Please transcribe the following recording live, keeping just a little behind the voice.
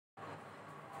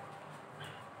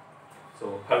So,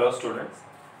 hello students.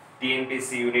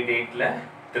 TNPSC Unit 8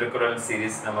 Thirukkural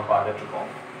series நம்ம பார்த்துட்டு இருக்கோம்.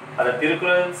 அந்த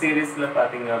திருக்குறள் seriesல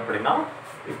பாத்தீங்க அப்படினா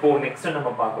இப்போ next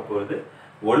நம்ம பார்க்க போறது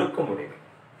ஒழுக்கமுடைமை.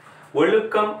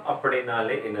 ஒழுக்கம்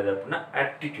அப்படினாலே என்னது அப்படினா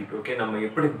attitude. ஓகே, நம்ம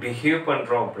எப்படி behave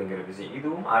பண்றோம் அப்படிங்கிற விஷயம்.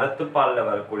 இதுவும் அறத்துப்பால்ல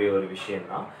வரக்கூடிய ஒரு விஷயம்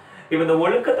தான். இப்போ இந்த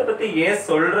ஒழுக்கத்தை பத்தி ஏன்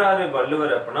சொல்றாரு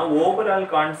வள்ளுவர் அப்படினா ஓவரால்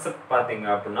கான்செப்ட் பாத்தீங்க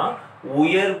அப்படினா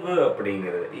உயர்வு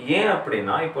அப்படிங்கிறது. ஏன்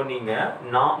அப்படின்னா இப்போ நீங்க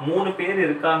 3 பேர்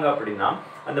இருக்காங்க அப்படின்னா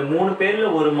அந்த 3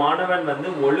 பேர்ல ஒரு மாணவன் வந்து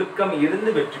ஒழுக்கம் இருந்து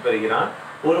வெற்றி பெறுகிறான்,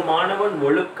 ஒரு மாணவன்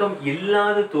ஒழுக்கம்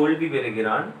இல்லாத தோல்வி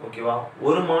பெறுகிறான். ஓகேவா?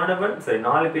 ஒரு மாணவன் சரி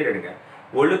 4 பேர் எடுங்க,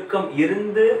 ஒழுக்கம்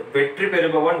இருந்து வெற்றி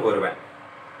பெறுபவன் ஒருவன்.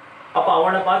 அப்ப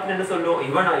அவனை பார்த்து என்ன சொல்லுவோம்,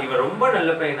 இவன் ரொம்ப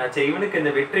நல்ல பையனாச்சே, இவனுக்கு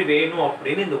இந்த வெற்றி வேணும்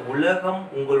அப்படின்னு இந்த உலகம்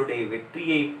உங்களுடைய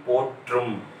வெற்றியை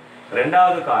போற்றும்.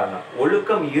 ரெண்டாவது காரணம்,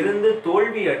 ஒழுக்கம் இருந்து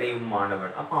தோல்வி அடையும்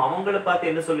மாணவன். அப்ப அவங்கள பார்த்து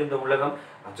என்ன சொல்லு இந்த உலகம்,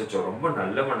 அச்சோ ரொம்ப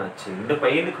நல்லவனாச்சு, இந்த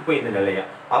பையனுக்கு போய் இந்த நிலையா.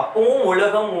 அப்பவும்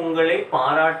உலகம் உங்களை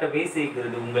பாராட்டவே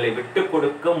செய்கிறது, உங்களை விட்டு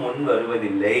கொடுக்க முன்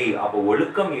வருவதில்லை. அப்ப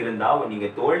ஒழுக்கம் இருந்தா நீங்க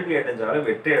தோல்வி அடைஞ்சாலும்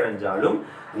வெற்றி அடைஞ்சாலும்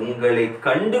உங்களை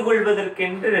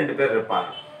கண்டுகொள்வதற்கென்று 2 பேர்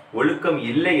இருப்பாங்க. ஒழுக்கம்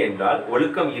இல்லை என்றால்,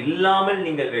 ஒழுக்கம் இல்லாமல்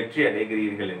நீங்கள் வெற்றி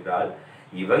அடைகிறீர்கள் என்றால்,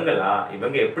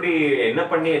 இவங்க எப்படி என்ன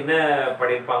பண்ணி என்ன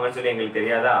பண்ணிருப்பாங்கன்னு சொல்லி எங்களுக்கு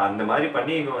தெரியாதா, அந்த மாதிரி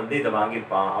பண்ணி இவன் வந்து இதை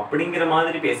வாங்கியிருப்பான் அப்படிங்கிற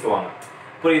மாதிரி பேசுவாங்க.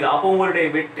 புரியுது? அப்போ உங்களுடைய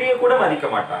வெற்றியை கூட மதிக்க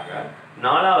மாட்டாங்க.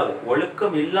 4வது,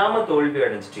 ஒழுக்கம் இல்லாம தோல்வி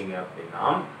அடைஞ்சிட்டீங்க அப்படின்னா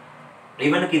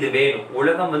இவனுக்கு இது வேணும்,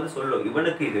 உலகம் வந்து சொல்லும்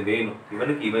இவனுக்கு இது வேணும்,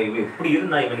 இவன் எப்படி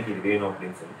இருந்தா இவனுக்கு இது வேணும்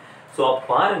அப்படின்னு சொல்லி. சோ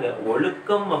பாருங்க,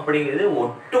 ஒழுக்கம் அப்படிங்கிறது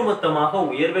ஒட்டுமொத்தமாக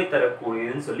உயர்வை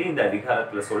தரக்கூடியதுன்னு சொல்லி இந்த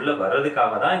அதிகாரத்துல சொல்ல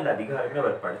வர்றதுக்காக தான் இந்த அதிகாரத்தை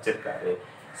அவர் படிச்சிருக்காரு.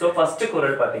 சோ ஃபர்ஸ்ட்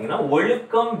குறள் பாத்தீங்கன்னா,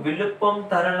 ஒழுக்கம் விழுப்பம்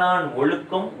தரலான்,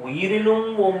 ஒழுக்கம் உயிரினும்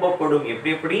ஓம்பப்படும்.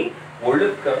 எப்படி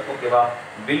ஒழுக்கம், ஓகேவா,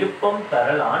 விழுப்பம்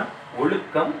தரலான்,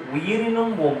 ஒழுக்கம்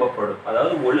உயிரினும் ஓம்பப்படும்.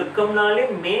 அதாவது ஒழுக்கம்னாலே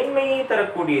மேன்மையை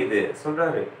தரக்கூடியது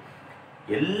சொல்றாரு,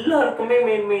 எல்லாருக்குமே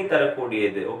மேன்மையை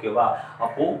தரக்கூடியது. ஓகேவா?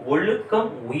 அப்போ ஒழுக்கம்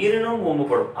உயிரினும்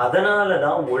ஓம்பப்படும்.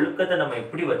 அதனாலதான் ஒழுக்கத்தை நம்ம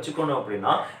எப்படி வச்சுக்கணும்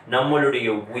அப்படின்னா நம்மளுடைய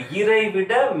உயிரை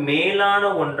விட மேலான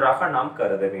ஒன்றாக நாம்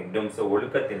கருத வேண்டும். சோ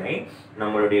ஒழுக்கத்தினை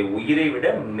நம்மளுடைய உயிரை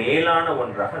விட மேலான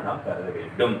ஒன்றாக நாம் கருத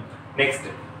வேண்டும். நெக்ஸ்ட்,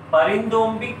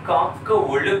 பரிந்தோம்பி காக்க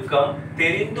ஒழுக்கம்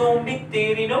தெரிந்தோம்பி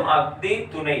தேரினும் அக்தே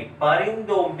துணை.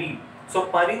 பரிந்தோம்பி, சோ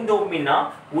பரிந்தோம்பினா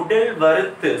உடல்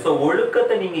வருத்து. சோ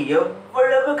ஒழுக்கத்தை நீங்க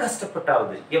எவ்வளவு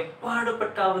கஷ்டப்பட்டாவது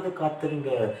எப்பாடுபட்டாவது காத்துருங்க,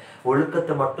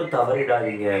 ஒழுக்கத்தை மட்டும்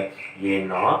தவறிடாதீங்க.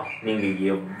 ஏன்னா நீங்க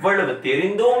எவ்வளவு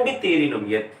தெரிந்தோம்பி தேரினும்,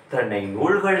 எத்தனை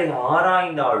நூல்களை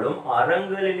ஆராய்ந்தாலும்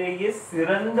அறங்களிலேயே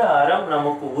சிறந்த அறம்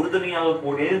நமக்கு உறுதுணையாக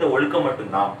கூடியது இந்த ஒழுக்கம்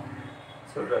மட்டும்தான்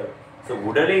சொல்றாரு. சோ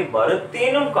உடலை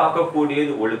வருத்தேனும்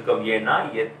காக்கக்கூடியது ஒழுக்கம். ஏன்னா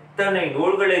எத்தனை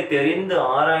நூல்களை தெரிந்து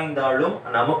ஆராய்ந்தாலும்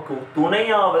நமக்கு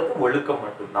துணையாவது ஒழுக்கம்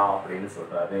மட்டும்தான் அப்படின்னு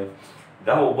சொல்றாரு.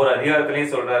 இதான் ஒவ்வொரு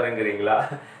அதிகாரத்திலையும் சொல்றாருங்கிறீங்களா?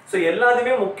 சோ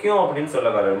எல்லாத்துமே முக்கியம் அப்படின்னு சொல்ல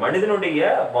வர்றாரு.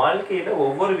 மனிதனுடைய வாழ்க்கையில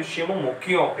ஒவ்வொரு விஷயமும்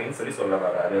முக்கியம் அப்படின்னு சொல்ல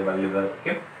வர்றாரு வள்ளுவர்.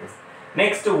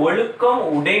 நெக்ஸ்ட், ஒழுக்கம்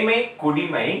உடைமை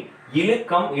குடிமை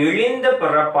இழுக்கம் இழிந்த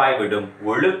பிறப்பாய் விடும்.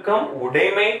 ஒழுக்கம்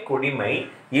உடைமை குடிமை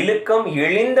இழுக்கம்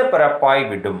இழிந்த பிறப்பாய்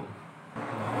விடும்.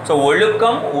 சோ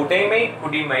ஒழுக்கம் உடைமை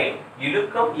குடிமை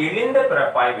இழுக்கம் இழிந்த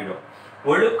பிறப்பாய் விடும்.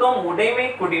 ஒழுக்கம் உடைமை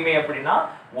குடிமை அப்படின்னா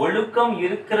ஒழுக்கம்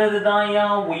இருக்கிறது தான்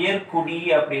உயர்குடி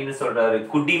அப்படின்னு சொல்றாரு.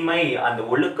 குடிமை, அந்த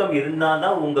ஒழுக்கம்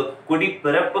இருந்தாதான் உங்க குடி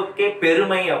பிறப்புக்கே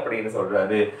பெருமை அப்படின்னு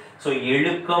சொல்றாரு. சோ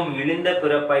எழுக்கம் இழிந்த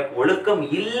பிறப்பாய், ஒழுக்கம்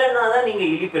இல்லைன்னா தான் நீங்க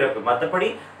இழி பிறப்பு. மற்றபடி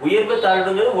உயர்வு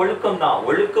தாழ்வுங்கிறது ஒழுக்கம் தான்.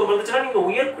 ஒழுக்கம் இருந்துச்சுன்னா நீங்க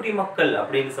உயர்குடி மக்கள்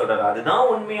அப்படின்னு சொல்றாரு. அதுதான்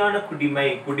உண்மையான குடிமை,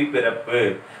 குடிப்பிறப்பு.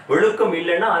 ஒழுக்கம்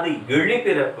இல்லைன்னா அது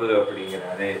இழிபிறப்பு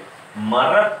அப்படிங்கிறாரு.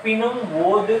 மரப்பினும்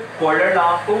ஓது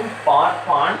கொழலாகும்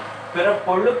பார்ப்பான் பிற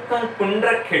பொழுக்கம்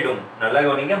குன்ற கெடும். நல்லா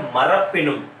கவனிங்க,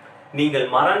 மரப்பினும், நீங்கள்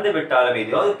மறந்து விட்டாலும்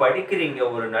எதையாவது படிக்கிறீங்க,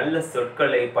 ஒரு நல்ல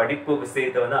சொற்களை படிப்பு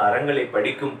விஷயத்தை வந்து அறங்களை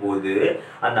படிக்கும் போது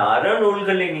அந்த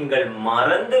அறநூல்களை நீங்கள்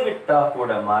மறந்து விட்டா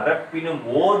கூட மரப்பினும்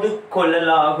ஓது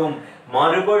கொள்ளலாகும்,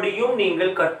 மறுபடியும்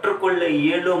நீங்கள் கற்றுக்கொள்ள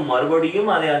இயலும்.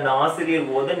 மறுபடியும் அதை அந்த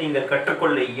ஆசிரியர் ஓத நீங்கள்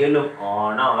கற்றுக்கொள்ள இயலும்.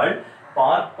 ஆனால்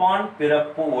பார்ப்பான்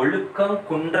பிறப்பு ஒழுக்கம்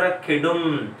குன்ற கெடும்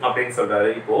அப்படின்னு சொல்றாரு.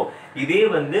 இப்போ இதே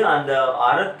வந்து அந்த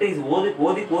அறத்தை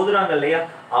ஓதுறாங்க இல்லையா,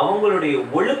 அவங்களுடைய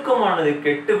ஒழுக்கமானது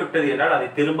கெட்டு விட்டது என்றால் அதை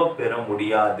திரும்ப பெற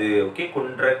முடியாது. ஓகே,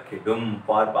 குன்ற கெடும்,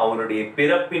 அவருடைய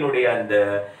பிறப்பினுடைய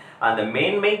அந்த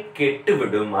மேன்மை கெட்டு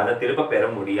விடும், அதை திரும்ப பெற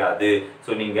முடியாது.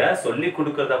 சோ நீங்க சொல்லி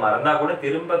கொடுக்கறத மறந்தா கூட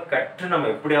திரும்ப கற்று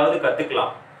நம்ம எப்படியாவது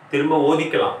கத்துக்கலாம், திரும்ப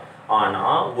ஓதிக்கலாம். ஆனா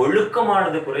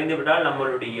ஒழுக்கமானது குறைந்து விட்டால்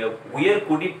நம்மளுடைய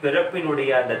உயர்குடி பிறப்பினுடைய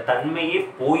அந்த தன்மையே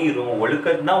போயிரும்.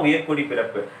 ஒழுக்கம் தான் உயர்குடி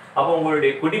பிறப்பு. அப்ப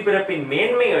உங்களுடைய குடிப்பிறப்பின்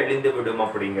மேன்மை அழிந்து விடும்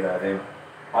அப்படிங்கிறாரு.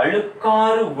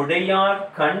 அழுக்காறு உடையார்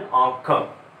கண் ஆக்கம்.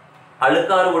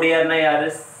 அழுக்காறு உடையார்னா யாரு?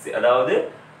 அதாவது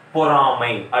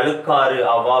பொறாமை. அழுக்காறு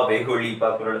அவா வெகுளி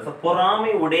பார்க்கிறோம்.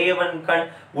 பொறாமை உடையவன் கண்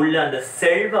உள்ள அந்த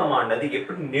செல்வமானது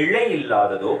எப்படி நிலை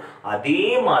இல்லாததோ அதே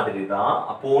மாதிரிதான்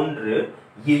போன்று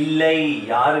இல்லை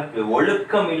யாருக்கு?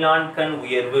 ஒழுக்கம் இல்லான் கண்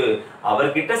உயர்வு.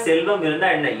 அவர்கிட்ட செல்வம் இருந்தா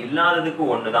என்ன, இல்லாததுக்கு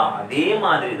ஒண்ணுதான். அதே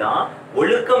மாதிரிதான்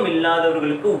ஒழுக்கம்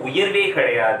இல்லாதவர்களுக்கு உயர்வே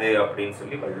கிடையாது அப்படின்னு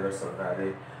சொல்லி வள்ளுவர் சொல்றாரு.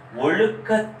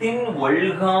 ஒழுக்கத்தின்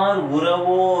ஒழுகார்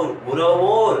உறவோர்.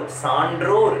 உறவோர்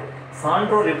சான்றோர்.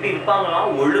 சான்றோர் எப்படி இருப்பாங்களா?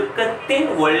 ஒழுக்கத்தின்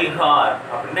ஒழுகார்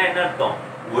அப்படின்னா என்ன அர்த்தம்?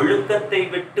 ஒழுக்கத்தை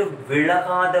விட்டு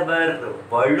விலகாதவர்,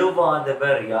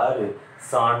 வலுவாதவர் யாரு?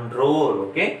 சான்றோர்.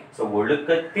 ஓகே, சோ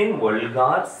ஒழுக்கத்தின்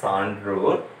ஒழுகார்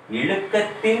சான்றோர்,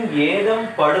 இழுக்கத்தின் ஏதம்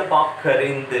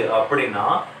படுபாக்கறிந்து. அப்படின்னா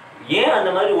ஏன் அந்த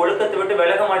மாதிரி ஒழுக்கத்தை விட்டு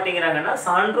விலக மாட்டேங்கிறாங்கன்னா,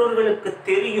 சான்றோர்களுக்கு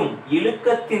தெரியும்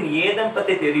இழுக்கத்தின் ஏதம்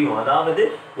பத்தி தெரியும். அதாவது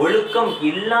ஒழுக்கம்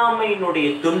இல்லாமையினுடைய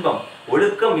துன்பம்.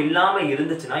 ஒழுக்கம் இல்லாம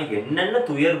இருந்துச்சுன்னா என்னென்ன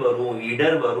துயர் வரும்,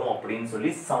 இடர் வரும் அப்படின்னு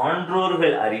சொல்லி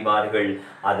சான்றோர்கள் அறிவார்கள்.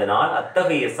 அதனால்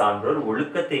அத்தகைய சான்றோர்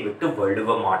ஒழுக்கத்தை விட்டு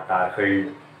வழுவ மாட்டார்கள்.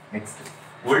 நெக்ஸ்ட்,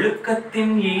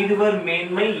 ஒழுக்கத்தின் எய்துவர்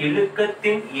மேன்மை,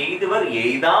 இழுக்கத்தின் எய்துவர்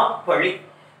எய்தா பழி.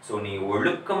 சோ நீ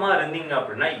ஒழுக்கமா இருந்தீங்க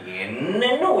அப்படின்னா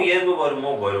என்னென்ன உயர்வு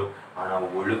வருமோ வரும். ஆனா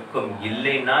ஒழுக்கம்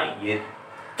இல்லைன்னா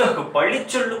எத்தகு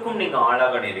பழிச்சொல்லுக்கும் நீங்க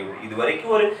ஆளாக நேரிடும். இது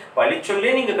வரைக்கும் ஒரு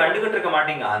பழிச்சொல்லே நீங்க கண்டுகிட்டு இருக்க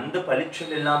மாட்டீங்க, அந்த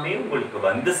பழிச்சொல் எல்லாமே உங்களுக்கு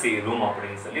வந்து சேரும்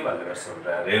அப்படின்னு சொல்லி வள்ளுவர்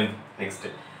சொல்றாரு. நெக்ஸ்ட்,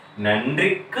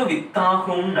 நன்றிக்கு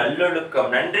வித்தாகும்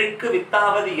நல்லொழுக்கம். நன்றிக்கு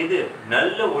வித்தாவது எது?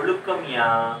 நல்ல ஒழுக்கம். யா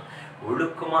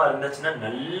ஒழுக்கமா இருந்துச்சுன்னா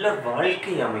நல்ல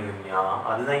வாழ்க்கை அமையும். யா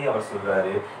அதுதான் அவர்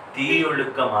சொல்றாரு.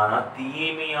 தீயொழுக்கமானா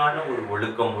தீமையான ஒரு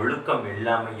ஒழுக்கம். ஒழுக்கம்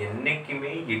இல்லாம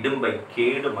என்னைக்குமே இடும்பை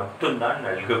கேடு மட்டும்தான்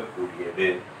நல்கக்கூடியது.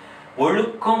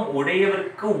 ஒழுக்கம்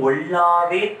உடையவருக்கு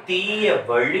ஒல்லாவே தீய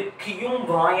வழுக்கியும்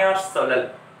வாயார் சொல்லல்.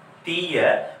 தீய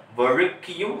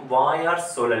வழுக்கியும் வாயார்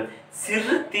சொல்லல்.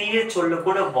 சிறு தீய சொல்ல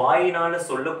கூட வாயினால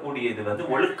சொல்லக்கூடியது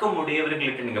ஒழுக்கம்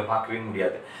உடையவர்களுக்கு நீங்க பார்க்கவே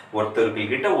முடியாது.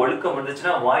 ஒருத்தர்கிட்ட ஒழுக்கம்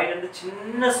வந்துச்சுன்னா வாயிலிருந்து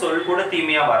சின்ன சொல் கூட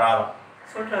தீமையா வராதான்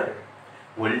சொல்றாரு.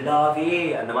 ஒல்லாவே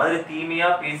அந்த மாதிரி தீமையா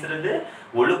பேசுறது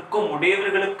ஒழுக்கம்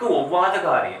உடையவர்களுக்கு ஒவ்வாத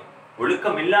காரியம்.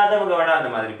 ஒழுக்கம் இல்லாதவங்க வேணா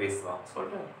அந்த மாதிரி பேசுவாங்க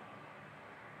சொல்றாரு.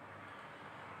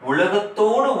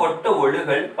 உலகத்தோடு ஒட்ட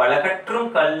ஒழுகல் பலகற்றும்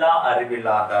கல்லா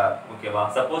அறிவில்லாதார். ஓகேவா?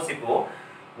 சப்போஸ் இப்போ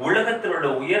உலகத்தில் உள்ள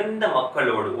உயர்ந்த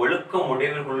மக்களோடு ஒழுக்கம்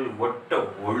உடையவர்கள் ஒட்ட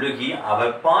ஒழுகி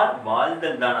அவர் பார்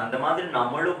வாழ்தல் தான். அந்த மாதிரி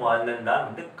நம்மளும் வாழ்தல் தான்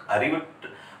அறிவிட்டு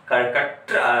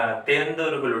கற்ற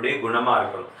தேர்ந்தவர்களுடைய குணமா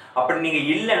இருக்கணும். அப்படி நீங்க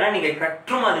இல்லைன்னா நீங்க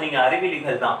கற்றும் அது நீங்க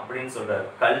அறிவிலிகள் தான் அப்படின்னு சொல்றாரு.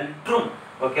 கற்றும்,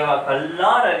 ஓகேவா?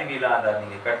 கல்லார் அறிவிலாதார்.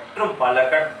 நீங்க கற்றும் பல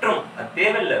கற்றும் அது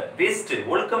தேவையில்லை, வேஸ்ட்.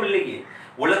 ஒழுக்கம் இல்லையே.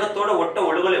 உலகத்தோட ஒட்ட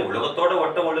ஒழுகலை. உலகத்தோட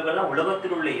ஒட்ட ஒழுகல்னா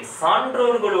உலகத்தில் உள்ள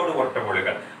சான்றோர்களோடு ஒட்ட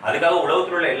ஒழுகல். அதுக்காக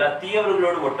உலகத்தில் உள்ள எல்லா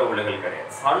தீயவர்களோடு ஒட்ட ஒழுகல்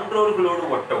கிடையாது, சான்றோர்களோடு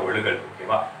ஒட்ட ஒழுகல்.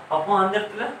 ஓகேவா? அப்போ அந்த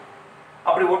இடத்துல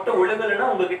அப்படி ஒட்ட ஒழுகல்னா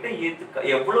உங்ககிட்ட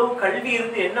எவ்வளவு கல்வி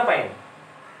இருந்து என்ன பயன்?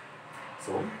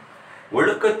 சோ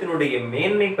ஒழுக்கத்தினுடைய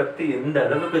மேன்மை பத்தி எந்த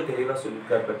அளவுக்கு தெளிவா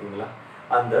சொல்லியிருக்காரு பாத்தீங்களா?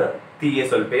 அந்த தீய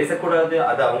சொல் பேசக்கூடாது,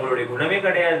 அது அவங்களுடைய குணமே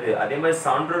கிடையாது. அதே மாதிரி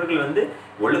சான்றோர்கள்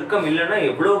ஒழுக்கம் இல்லைன்னா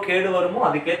எவ்வளவு கேடு வருமோ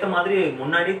அதுக்கேற்ற மாதிரி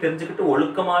முன்னாடி தெரிஞ்சுக்கிட்டு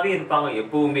ஒழுக்கமாவே இருப்பாங்க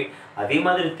எப்பவுமே. அதே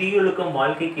மாதிரி தீயொழுக்கம்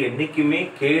வாழ்க்கைக்கு என்னைக்குமே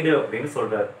கேடு அப்படின்னு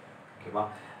சொல்றாரு. ஓகேவா?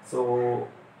 ஸோ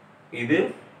இது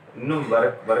இன்னும்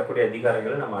வரக்கூடிய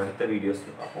அதிகாரங்களை நம்ம அடுத்த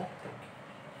வீடியோஸ்ல பார்ப்போம்.